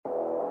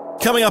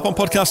Coming up on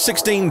podcast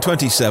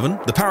 1627,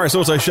 the Paris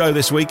Auto Show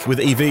this week with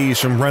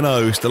EVs from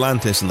Renault,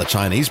 Stellantis and the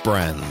Chinese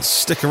brands.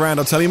 Stick around,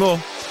 I'll tell you more.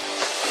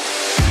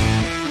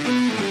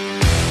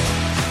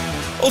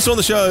 Also on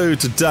the show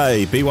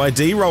today,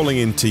 BYD rolling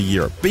into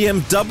Europe.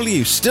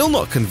 BMW still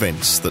not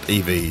convinced that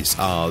EVs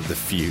are the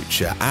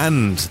future.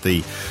 And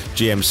the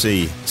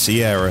GMC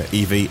Sierra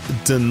EV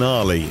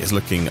Denali is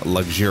looking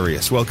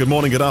luxurious. Well, good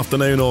morning, good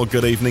afternoon or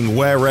good evening,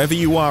 wherever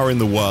you are in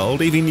the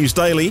world. EV News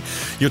Daily,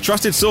 your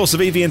trusted source of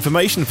EV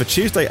information for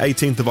Tuesday,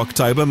 18th of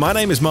October. My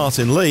name is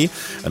Martin Lee,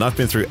 and I've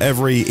been through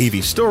every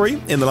EV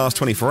story in the last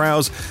 24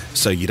 hours,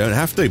 so you don't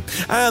have to.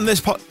 And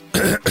this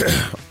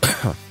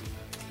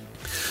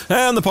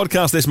And the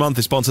podcast this month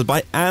is sponsored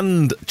by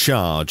And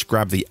Charge.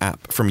 Grab the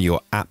app from your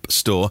app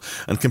store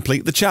and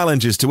complete the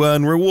challenges to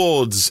earn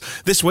rewards.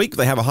 This week,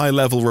 they have a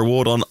high-level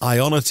reward on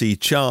Ionity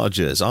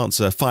chargers.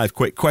 Answer 5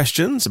 quick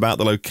questions about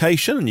the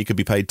location, and you could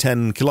be paid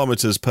 10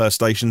 kilometres per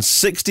station.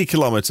 60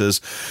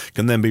 kilometres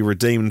can then be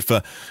redeemed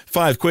for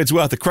 £5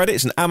 worth of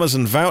credits and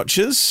Amazon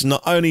vouchers.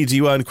 Not only do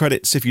you earn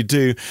credits if you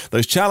do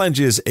those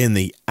challenges in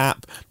the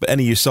app, but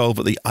any you solve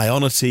at the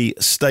Ionity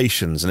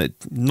stations. And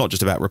it's not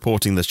just about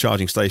reporting the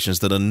charging stations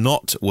that are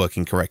not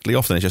working correctly.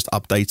 Often it's just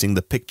updating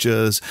the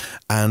pictures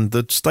and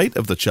the state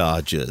of the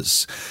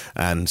chargers.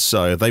 And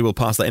so they will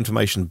pass that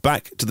information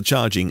back to the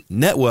charging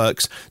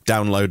networks.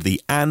 Download the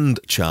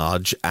And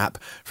Charge app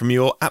from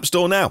your app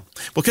store now.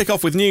 We'll kick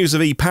off with news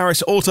of the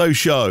Paris Auto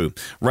Show.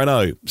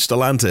 Renault,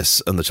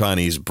 Stellantis and the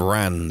Chinese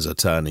brands are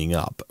turning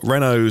up.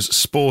 Renault's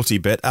sporty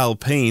bit,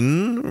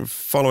 Alpine,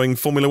 following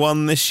Formula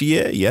One this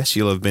year. Yes,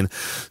 you'll have been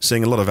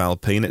seeing a lot of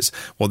Alpine. It's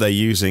what they're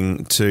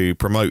using to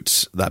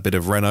promote that bit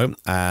of Renault,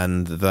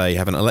 and they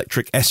have an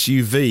electric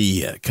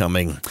SUV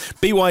coming.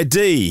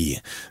 BYD,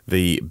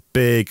 the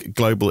big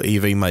global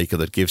EV maker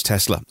that gives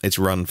Tesla its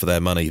run for their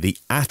money. The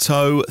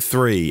Atto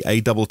 3,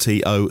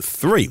 ATTO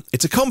 3.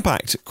 It's a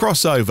compact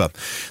crossover.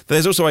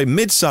 There's also a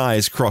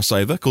mid-size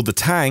crossover called the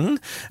Tang,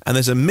 and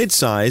there's a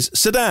mid-size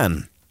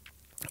sedan.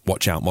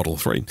 Watch out, Model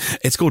 3.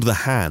 It's called the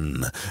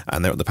Han,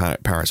 and they're at the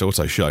Paris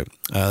Auto Show.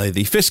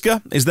 The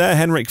Fisker is there,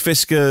 Henrik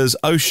Fisker's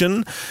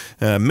Ocean,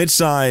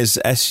 mid-size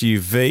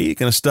SUV.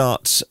 Going to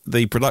start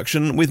the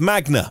production with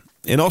Magna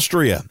in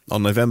Austria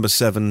on November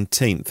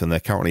 17th, and they're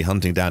currently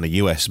hunting down a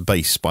US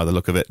base by the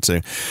look of it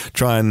to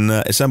try and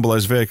assemble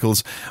those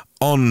vehicles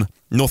on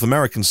North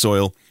American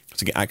soil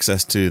to get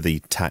access to the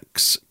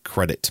tax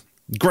credit.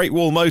 Great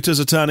Wall Motors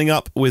are turning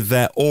up with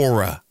their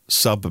Aura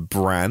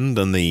sub-brand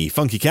and the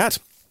Funky Cat.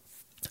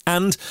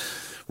 And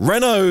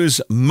Renault's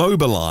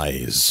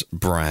Mobilize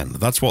brand,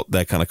 that's what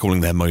they're kind of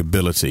calling their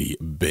mobility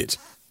bit.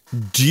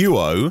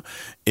 Duo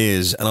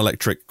is an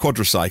electric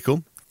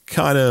quadricycle,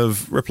 kind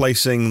of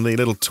replacing the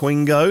little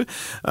Twingo,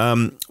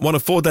 one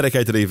of 4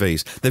 dedicated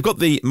EVs. They've got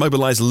the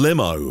Mobilize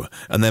Limo,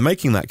 and they're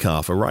making that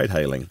car for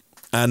ride-hailing.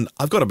 And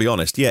I've got to be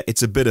honest, yeah,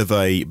 it's a bit of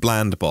a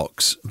bland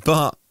box,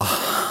 but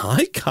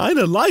I kind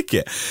of like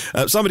it.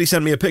 Somebody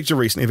sent me a picture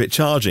recently of it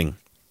charging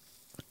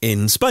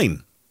in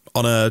Spain.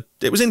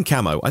 It was in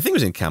camo. I think it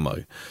was in camo.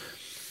 And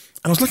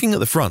I was looking at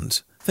the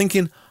front,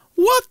 thinking,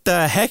 what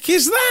the heck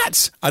is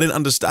that? I didn't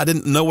understand. I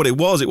didn't know what it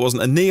was. It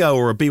wasn't a Neo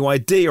or a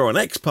BYD or an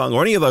Xpeng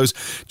or any of those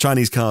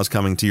Chinese cars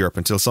coming to Europe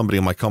until somebody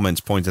in my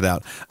comments pointed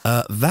out,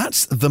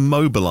 that's the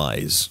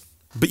Mobilize.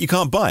 But you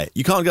can't buy it.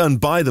 You can't go and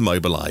buy the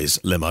Mobilize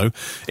limo.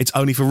 It's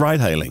only for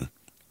ride-hailing.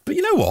 But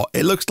you know what?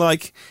 It looks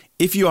like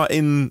if you are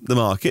in the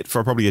market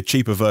for probably a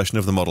cheaper version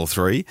of the Model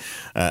 3,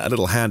 a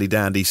little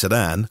handy-dandy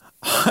sedan,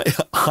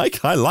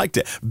 I liked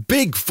it.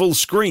 Big full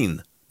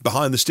screen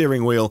behind the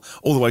steering wheel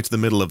all the way to the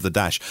middle of the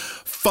dash.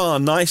 Far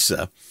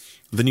nicer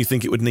than you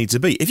think it would need to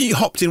be. If you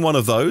hopped in one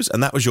of those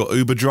and that was your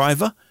Uber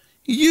driver,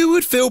 you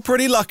would feel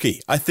pretty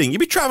lucky, I think. You'd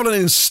be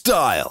travelling in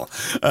style.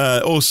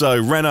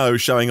 Also, Renault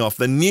showing off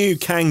the new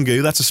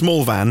Kangoo. That's a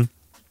small van.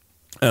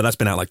 That's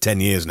been out like 10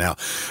 years now.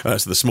 So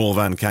the small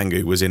van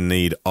Kangoo was in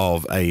need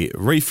of a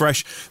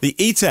refresh.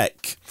 The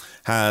E-Tech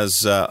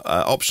has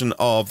option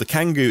of the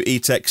Kangoo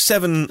E-Tech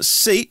 7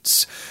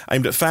 seats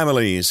aimed at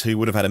families who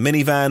would have had a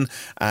minivan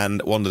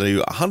and wanted to do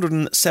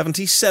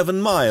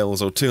 177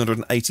 miles or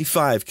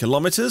 285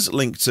 kilometres.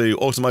 Link to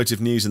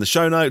Automotive News in the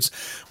show notes,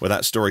 where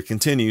that story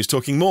continues,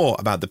 talking more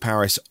about the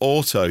Paris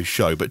Auto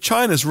Show. But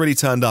China's really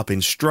turned up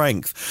in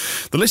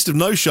strength. The list of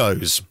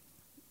no-shows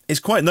is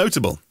quite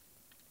notable.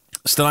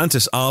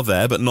 Stellantis are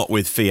there, but not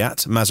with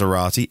Fiat,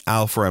 Maserati,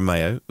 Alfa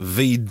Romeo,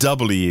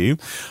 VW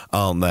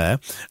aren't there.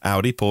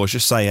 Audi, Porsche,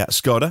 Seat,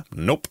 Skoda,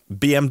 nope.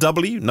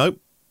 BMW,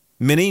 nope.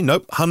 Mini,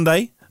 nope.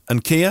 Hyundai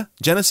and Kia,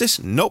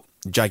 Genesis, nope.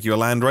 Jaguar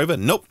Land Rover,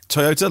 nope.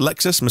 Toyota,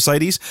 Lexus,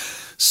 Mercedes,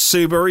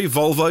 Subaru,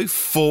 Volvo,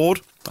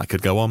 Ford. I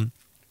could go on.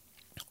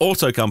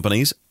 Auto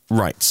companies,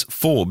 writes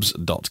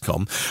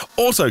Forbes.com.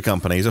 Auto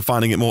companies are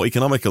finding it more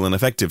economical and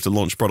effective to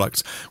launch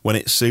products when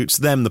it suits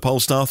them. The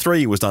Polestar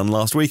 3 was done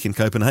last week in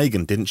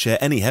Copenhagen, didn't share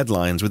any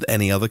headlines with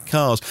any other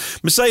cars.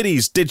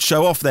 Mercedes did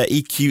show off their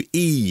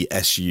EQE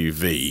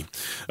SUV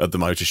at the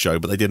motor show,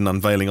 but they did an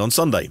unveiling on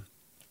Sunday.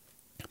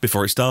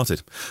 before it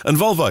started. And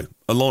Volvo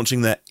are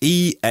launching their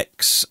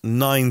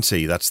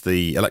EX90. That's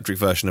the electric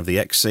version of the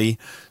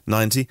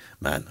XC90.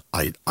 Man,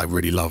 I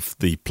really love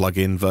the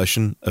plug-in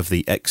version of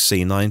the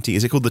XC90.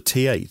 Is it called the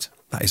T8?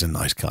 That is a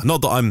nice car.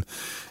 Not that I'm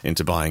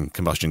into buying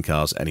combustion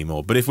cars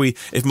anymore, but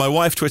if my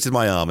wife twisted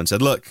my arm and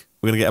said, look,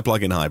 we're going to get a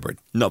plug-in hybrid,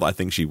 not that I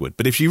think she would,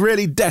 but if she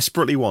really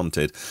desperately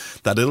wanted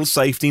that little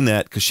safety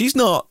net, because she's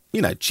not,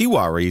 she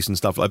worries and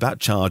stuff about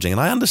charging,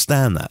 and I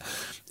understand that.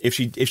 If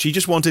she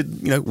just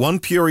wanted, one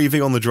pure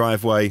EV on the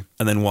driveway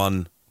and then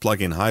one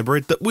plug-in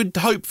hybrid that would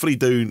hopefully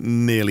do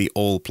nearly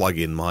all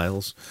plug-in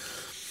miles,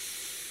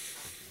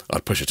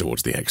 I'd push her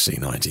towards the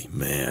XC90.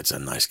 Man, it's a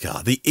nice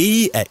car. The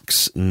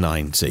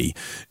EX90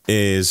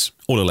 is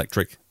all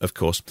electric, of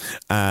course,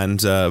 and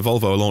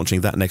Volvo are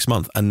launching that next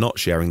month and not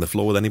sharing the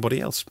floor with anybody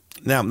else.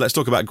 Now, let's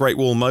talk about Great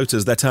Wall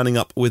Motors. They're turning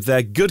up with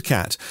their Good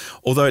Cat,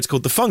 although it's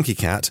called the Funky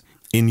Cat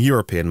in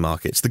European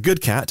markets. The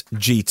Good Cat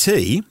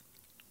GT,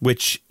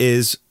 which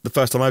is the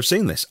first time I've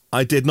seen this.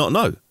 I did not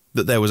know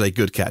that there was a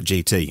Good Cat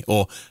GT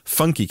or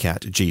Funky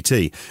Cat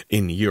GT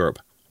in Europe.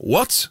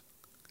 What?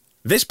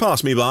 This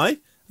passed me by.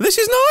 This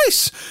is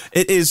nice.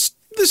 It is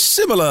the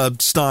similar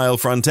style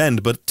front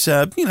end, but,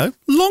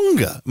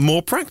 longer,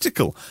 more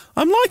practical.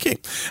 I'm liking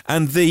it.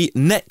 And the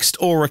Next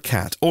Aura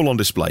Cat, all on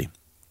display.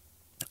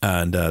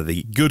 And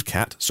the Good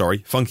Cat,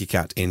 Funky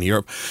Cat in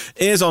Europe,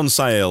 is on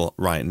sale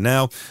right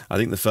now. I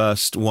think the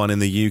first one in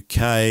the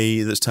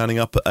UK that's turning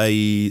up at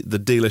the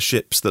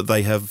dealerships that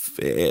they have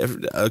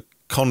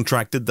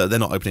contracted, they're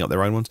not opening up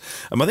their own ones.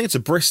 I think it's a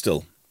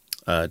Bristol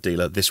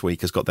dealer this week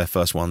has got their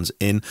first ones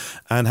in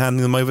and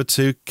handing them over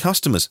to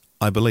customers,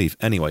 I believe.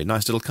 Anyway,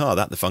 nice little car,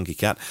 the Funky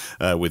Cat,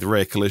 with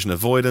rear collision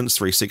avoidance,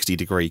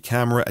 360-degree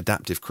camera,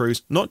 adaptive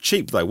cruise. Not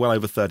cheap, though, well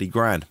over 30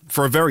 grand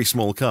for a very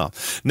small car.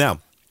 Now,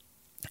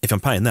 if I'm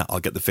paying that, I'll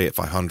get the Fiat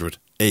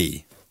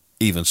 500e,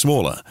 even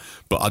smaller,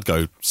 but I'd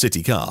go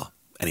city car.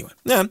 Anyway,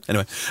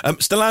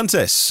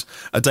 Stellantis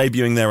are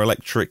debuting their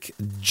electric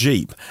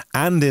Jeep,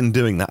 and in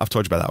doing that, I've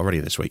told you about that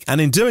already this week,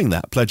 and in doing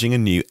that, pledging a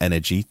new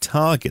energy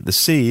target. The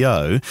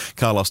CEO,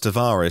 Carlos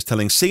Tavares,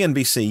 telling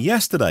CNBC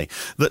yesterday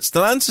that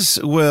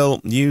Stellantis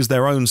will use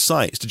their own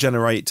sites to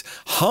generate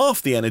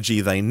half the energy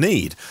they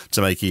need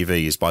to make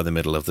EVs by the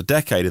middle of the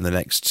decade in the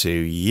next 2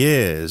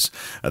 years.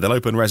 They'll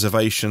open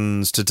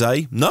reservations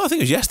today. No, I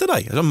think it was yesterday.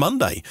 It was on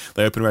Monday.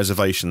 They opened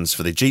reservations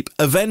for the Jeep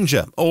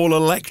Avenger, all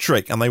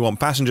electric, and they want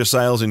passenger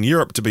sales in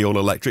Europe to be all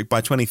electric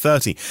by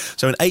 2030.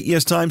 So in 8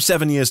 years' time,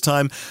 7 years'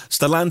 time,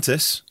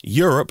 Stellantis,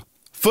 Europe,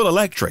 full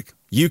electric.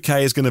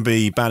 UK is going to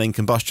be banning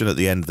combustion at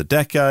the end of the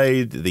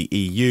decade. The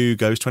EU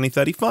goes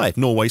 2035.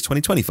 Norway's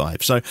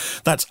 2025. So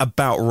that's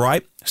about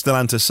right.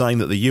 Stellantis saying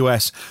that the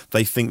US,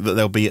 they think that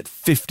they'll be at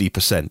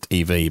 50%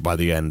 EV by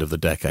the end of the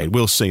decade.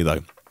 We'll see,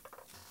 though.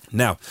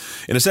 Now,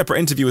 in a separate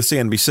interview with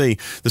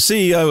CNBC, the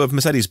CEO of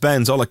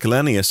Mercedes-Benz, Ola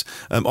Källenius,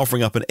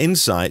 offering up an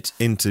insight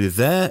into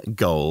their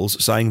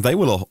goals, saying they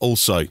will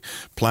also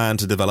plan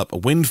to develop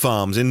wind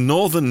farms in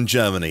northern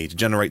Germany to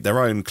generate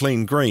their own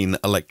clean green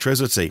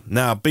electricity.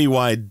 Now,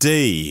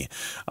 BYD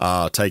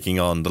are taking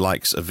on the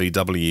likes of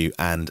VW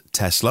and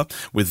Tesla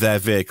with their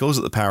vehicles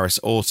at the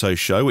Paris Auto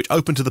Show, which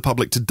opened to the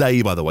public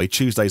today, by the way.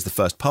 Tuesday's the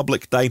first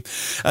public day.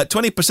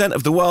 20%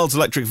 of the world's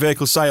electric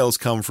vehicle sales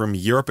come from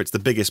Europe. It's the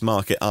biggest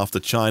market after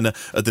China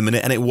at the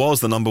minute, and it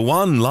was the number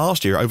one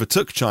last year,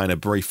 overtook China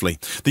briefly.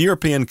 The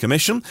European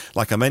Commission,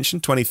 like I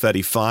mentioned,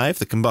 2035,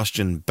 the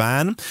combustion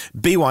ban.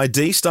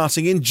 BYD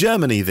starting in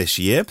Germany this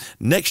year.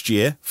 Next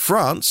year,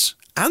 France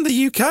and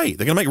the UK.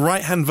 They're going to make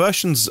right-hand drive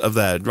versions of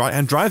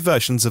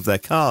their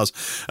cars.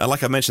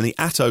 Like I mentioned, the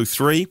Atto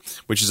 3,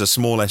 which is a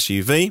small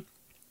SUV.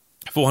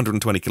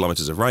 420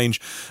 kilometres of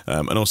range,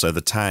 and also the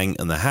Tang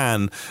and the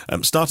Han,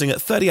 starting at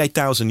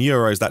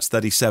 €38,000, that's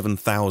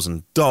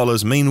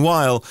 $37,000.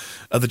 Meanwhile,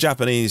 the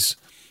Japanese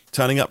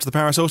turning up to the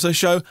Paris Auto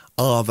Show,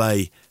 are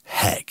they?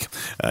 Heck.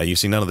 You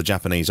see none of the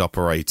Japanese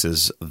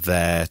operators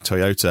there.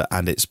 Toyota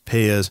and its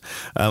peers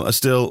are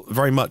still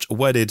very much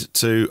wedded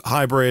to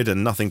hybrid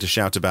and nothing to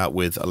shout about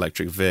with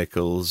electric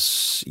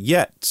vehicles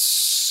yet.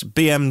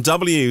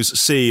 BMW's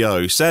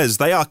CEO says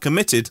they are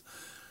committed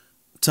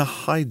to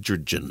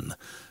hydrogen.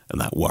 And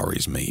that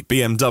worries me.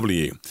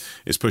 BMW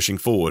is pushing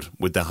forward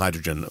with their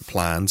hydrogen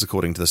plans,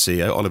 according to the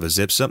CEO, Oliver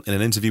Zipser. In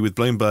an interview with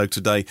Bloomberg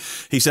today,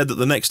 he said that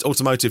the next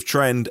automotive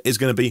trend is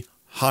going to be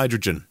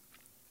hydrogen.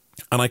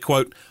 And I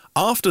quote,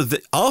 after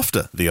the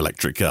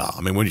electric car,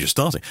 I mean, when you're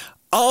starting,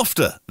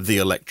 after the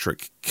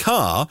electric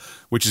car,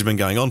 which has been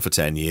going on for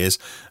 10 years,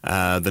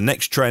 the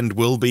next trend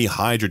will be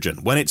hydrogen.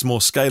 When it's more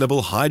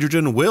scalable,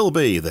 hydrogen will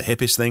be the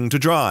hippest thing to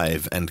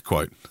drive, end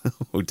quote.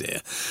 Oh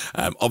dear.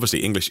 Obviously,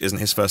 English isn't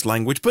his first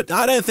language, but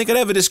I don't think I'd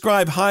ever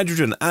describe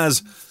hydrogen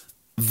as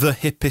the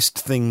hippest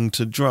thing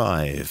to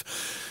drive.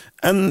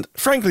 And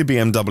frankly,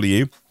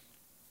 BMW,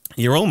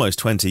 you're almost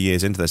 20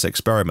 years into this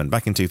experiment.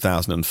 Back in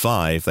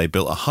 2005, they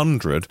built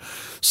 100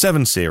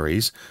 7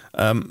 Series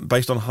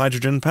based on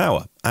hydrogen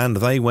power, and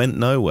they went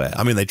nowhere.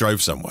 I mean, they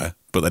drove somewhere,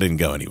 but they didn't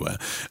go anywhere.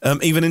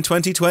 Even in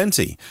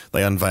 2020,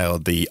 they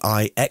unveiled the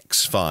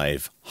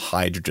iX5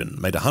 hydrogen,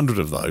 made 100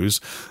 of those,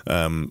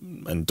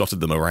 and dotted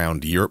them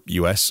around Europe,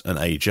 US, and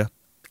Asia.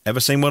 Ever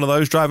seen one of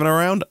those driving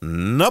around?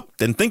 Nope,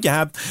 didn't think you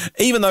had.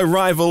 Even though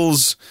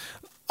rivals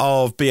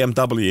of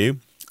BMW,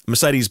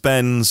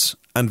 Mercedes-Benz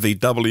and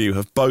VW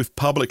have both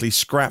publicly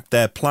scrapped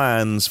their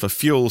plans for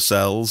fuel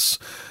cells,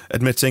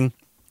 admitting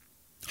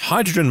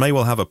hydrogen may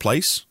well have a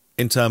place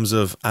in terms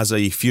of as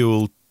a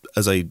fuel,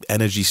 as a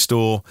energy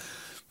store,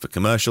 for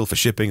commercial, for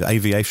shipping,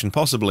 aviation,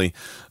 possibly.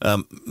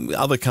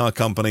 Other car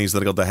companies that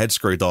have got their head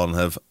screwed on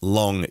have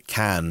long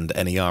canned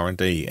any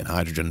R&D in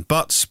hydrogen.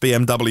 But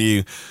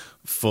BMW,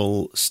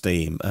 full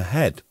steam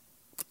ahead.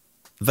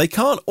 They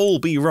can't all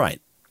be right.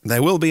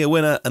 There will be a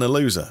winner and a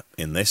loser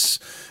in this.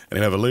 And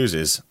whoever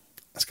loses,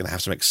 that's going to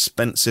have some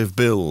expensive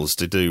bills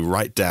to do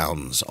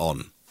write-downs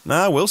on.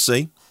 Now, we'll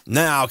see.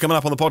 Now, coming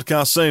up on the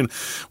podcast soon,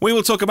 we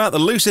will talk about the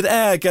Lucid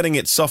Air getting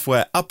its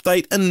software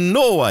update and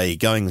Norway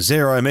going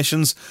zero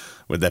emissions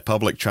with their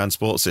public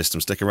transport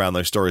system. Stick around,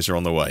 those stories are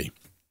on the way.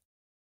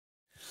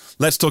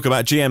 Let's talk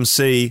about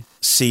GMC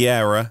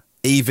Sierra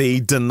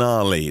EV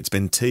Denali. It's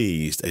been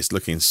teased. It's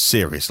looking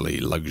seriously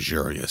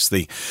luxurious.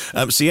 The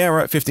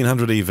Sierra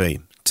 1500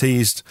 EV,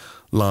 teased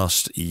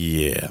last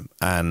year,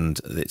 and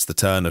it's the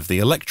turn of the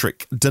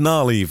electric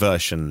Denali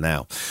version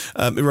now.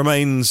 It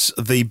remains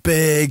the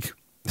big...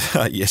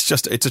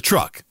 it's a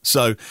truck.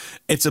 So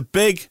it's a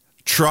big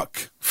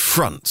truck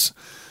front.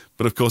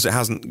 But of course, it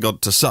hasn't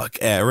got to suck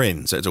air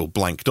in, so it's all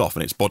blanked off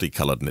and it's body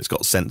coloured and it's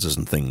got sensors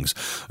and things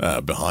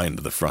behind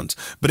the front.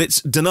 But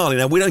it's Denali.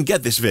 Now, we don't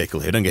get this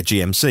vehicle here, we don't get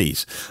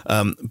GMCs.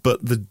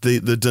 But the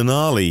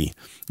Denali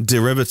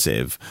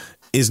derivative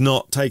is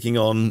not taking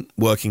on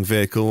working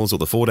vehicles or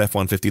the Ford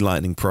F-150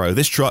 Lightning Pro.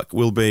 This truck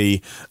will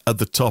be at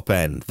the top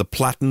end. The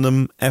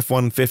Platinum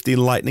F-150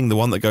 Lightning, the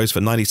one that goes for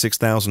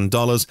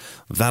 $96,000,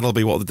 that'll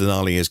be what the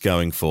Denali is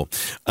going for.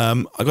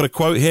 I've got a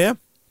quote here.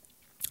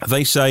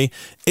 They say,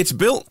 "It's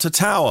built to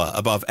tower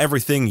above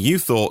everything you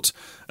thought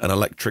an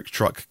electric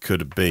truck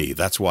could be.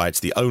 That's why it's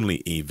the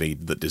only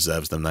EV that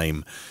deserves the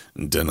name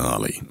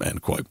Denali,"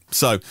 end quote.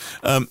 So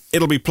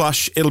it'll be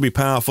plush, it'll be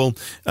powerful,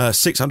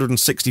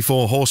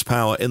 664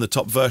 horsepower in the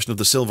top version of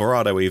the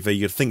Silverado EV.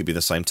 You'd think it'd be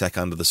the same tech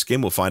under the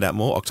skin. We'll find out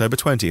more October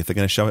 20th. They're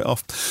going to show it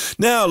off.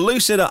 Now,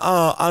 Lucid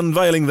are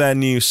unveiling their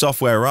new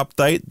software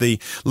update, the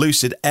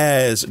Lucid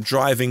Air's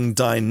driving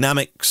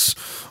dynamics,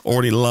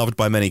 already loved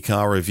by many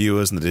car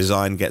reviewers, and the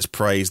design gets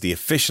praised, the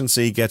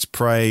efficiency gets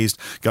praised,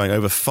 going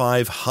over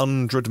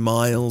 500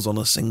 miles on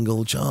a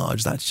single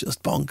charge. That's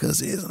just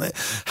bonkers, isn't it?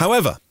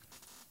 However,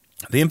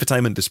 the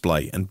infotainment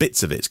display and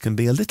bits of it can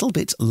be a little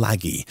bit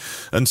laggy.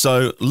 And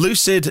so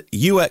Lucid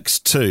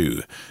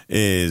UX2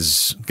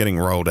 is getting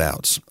rolled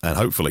out, and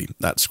hopefully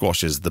that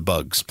squashes the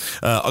bugs.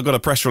 I've got a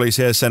press release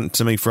here sent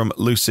to me from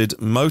Lucid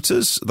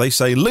Motors. They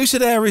say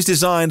Lucid Air is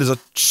designed as a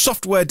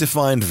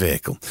software-defined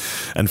vehicle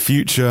and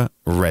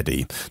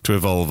future-ready to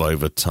evolve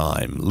over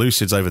time.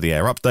 Lucid's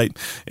over-the-air update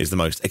is the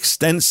most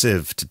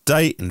extensive to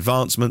date.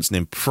 Advancements and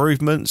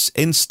improvements,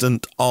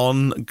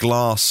 instant-on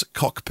glass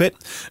cockpit,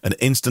 an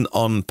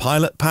instant-on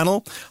pilot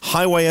panel,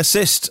 highway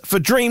assist for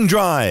Dream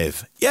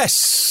Drive. Yes!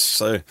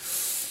 So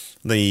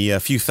the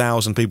few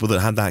thousand people that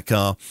had that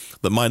car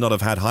that might not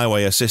have had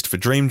highway assist for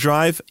Dream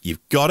Drive,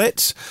 you've got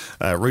it.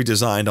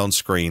 Redesigned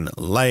on-screen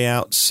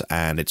layouts,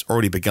 and it's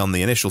already begun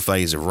the initial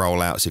phase of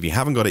rollouts. If you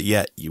haven't got it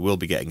yet, you will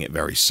be getting it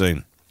very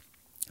soon.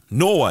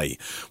 Norway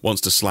wants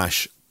to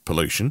slash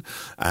pollution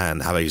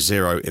and have a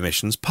zero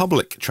emissions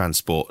public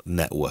transport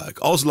network.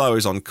 Oslo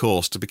is on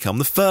course to become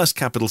the first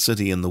capital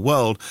city in the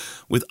world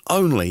with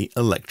only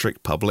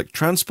electric public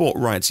transport,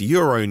 writes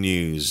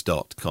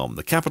Euronews.com.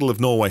 The capital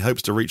of Norway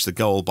hopes to reach the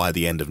goal by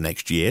the end of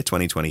next year,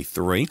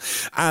 2023,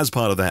 as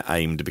part of their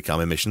aim to become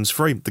emissions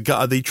free.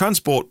 The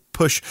transport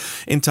push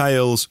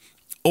entails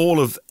all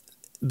of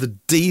the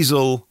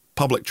diesel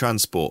public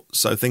transport,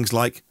 so things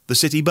like the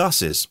city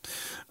buses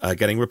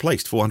getting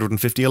replaced,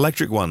 450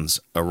 electric ones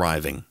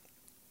arriving,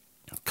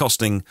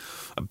 costing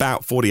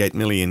about 48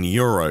 million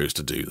euros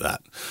to do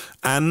that.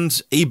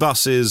 And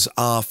e-buses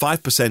are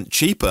 5%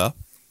 cheaper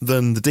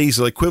than the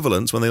diesel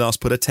equivalents when they last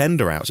put a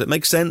tender out. So it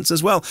makes sense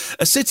as well.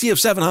 A city of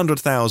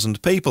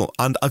 700,000 people,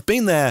 and I've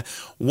been there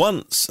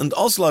once, and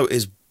Oslo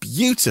is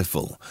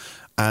beautiful.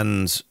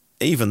 And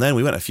even then,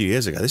 we went a few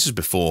years ago. This is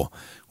before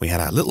we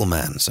had our little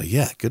man, so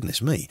yeah,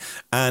 goodness me.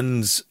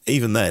 And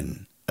even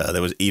then,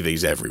 there was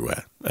EVs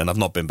everywhere, and I've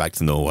not been back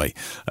to Norway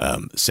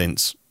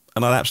since.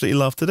 And I'd absolutely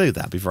love to do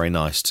that. It'd be very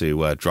nice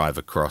to drive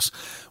across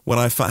when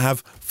I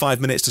have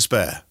 5 minutes to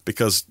spare,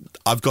 because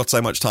I've got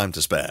so much time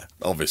to spare,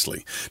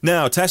 obviously.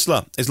 Now,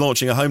 Tesla is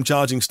launching a home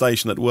charging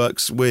station that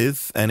works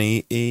with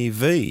any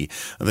EV.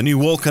 The new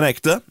wall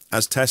connector,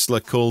 as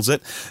Tesla calls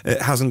it,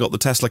 it hasn't got the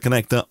Tesla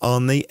connector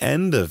on the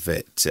end of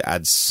it. It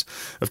adds,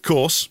 of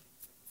course,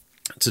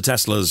 to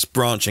Tesla's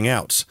branching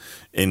out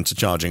into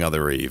charging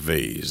other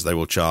EVs. They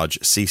will charge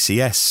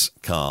CCS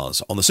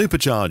cars on the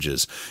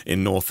superchargers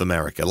in North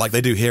America, like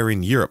they do here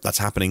in Europe. That's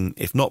happening,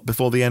 if not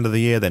before the end of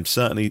the year, then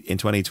certainly in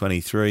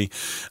 2023.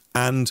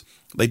 And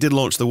they did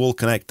launch the wall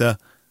connector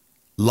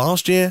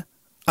last year,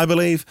 I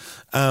believe,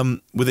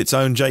 with its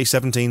own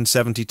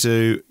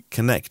J1772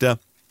 connector.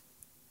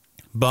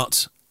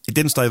 But it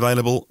didn't stay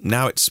available.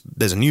 Now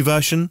there's a new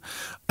version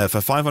for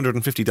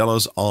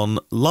 $550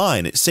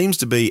 online. It seems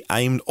to be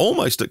aimed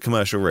almost at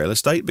commercial real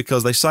estate,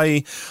 because they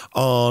say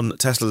on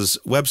Tesla's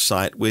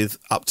website, with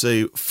up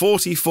to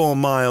 44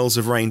 miles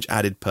of range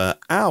added per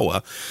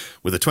hour,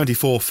 with a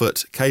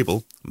 24-foot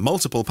cable,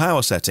 multiple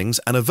power settings,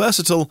 and a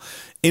versatile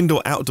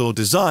indoor-outdoor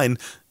design,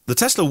 the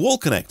Tesla wall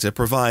connector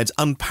provides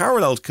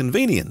unparalleled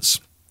convenience,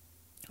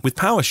 with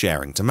power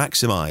sharing to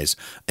maximize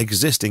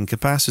existing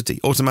capacity,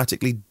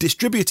 automatically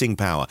distributing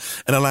power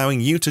and allowing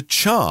you to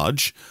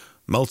charge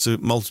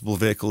multiple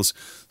vehicles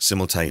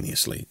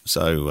simultaneously.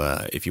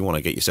 So if you want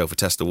to get yourself a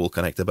Tesla wall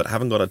connector but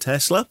haven't got a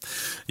Tesla,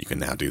 you can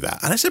now do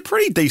that. And it's a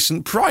pretty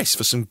decent price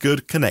for some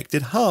good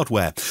connected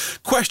hardware.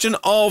 Question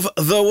of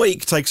the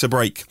week takes a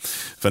break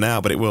for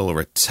now, but it will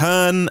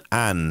return.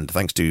 And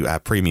thanks to our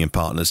premium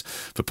partners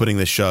for putting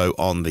this show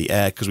on the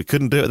air, because we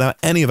couldn't do it without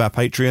any of our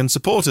Patreon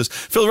supporters.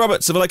 Phil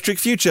Roberts of Electric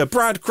Future,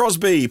 Brad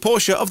Crosby,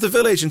 Porsche of the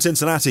Village in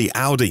Cincinnati,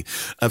 Audi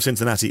of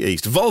Cincinnati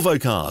East, Volvo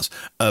Cars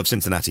of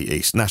Cincinnati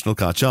East, National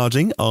Car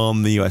Charging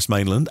on the US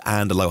mainland,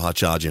 and Aloha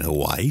Charge in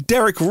Hawaii,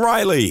 Derek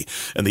Riley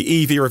and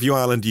the EV Review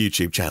Island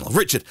YouTube channel,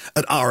 Richard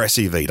at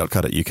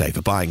rsev.co.uk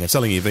for buying and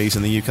selling EVs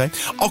in the UK,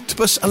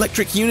 Octopus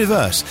Electric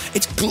Universe,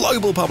 it's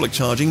global public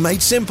charging made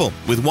simple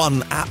with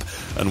one app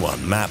and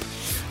one map,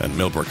 and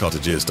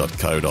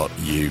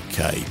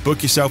millbrookcottages.co.uk.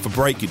 Book yourself a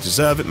break, you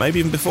deserve it, maybe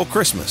even before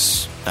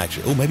Christmas.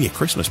 Actually, maybe a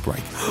Christmas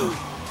break.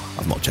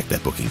 I've not checked their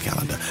booking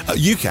calendar.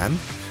 You can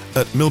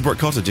at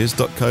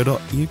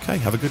millbrookcottages.co.uk.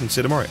 Have a good one, see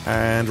you tomorrow.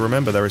 And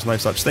remember, there is no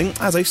such thing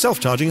as a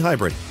self-charging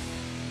hybrid.